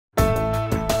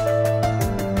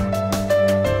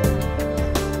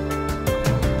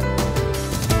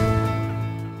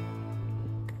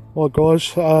Hi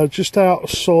guys, just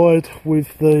outside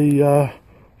with the,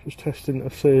 just testing to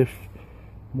see if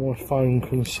my phone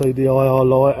can see the IR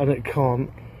light, and it can't.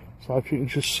 So if you can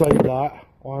just see that,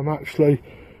 I'm actually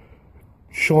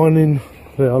shining,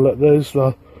 there, look, there's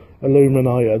the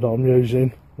illuminator that I'm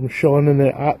using. I'm shining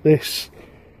it at this,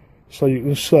 so you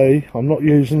can see I'm not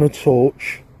using a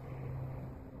torch,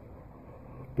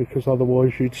 because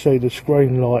otherwise you'd see the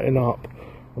screen lighting up,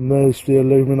 and there's the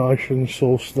illumination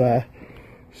source there.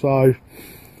 So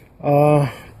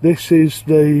this is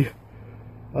the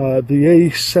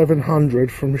E700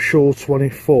 from Shore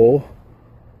 24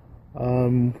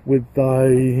 with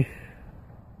a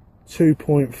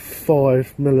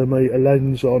 2.5mm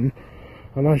lens on,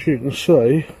 and as you can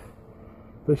see,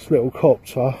 this little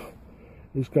copter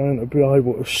is going to be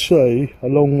able to see a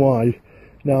long way.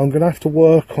 Now I'm going to have to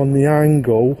work on the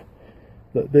angle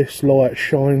that this light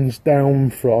shines down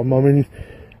from. I mean,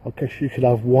 I guess you could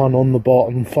have one on the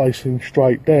bottom facing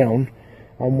straight down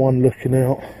and one looking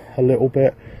out a little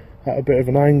bit at a bit of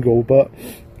an angle, but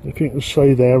if you can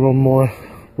see there on my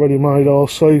ready-made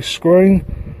RC screen,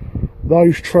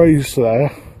 those trees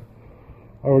there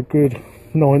are a good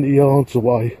 90 yards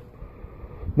away.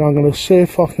 Now I'm going to see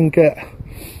if I can get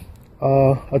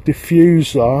a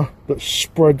diffuser that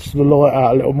spreads the light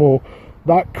out a little more.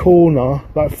 That corner,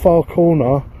 that far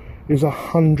corner, is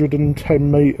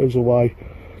 110 metres away.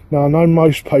 Now I know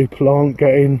most people aren't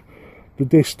getting the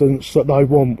distance that they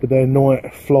want with their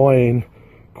night flying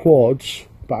quads,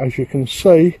 but as you can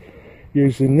see,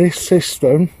 using this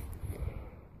system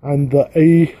and the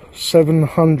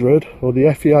E700 or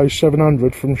the FEO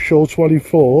 700 from Shore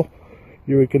 24,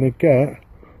 you are going to get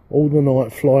all the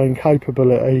night flying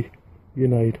capability you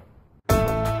need.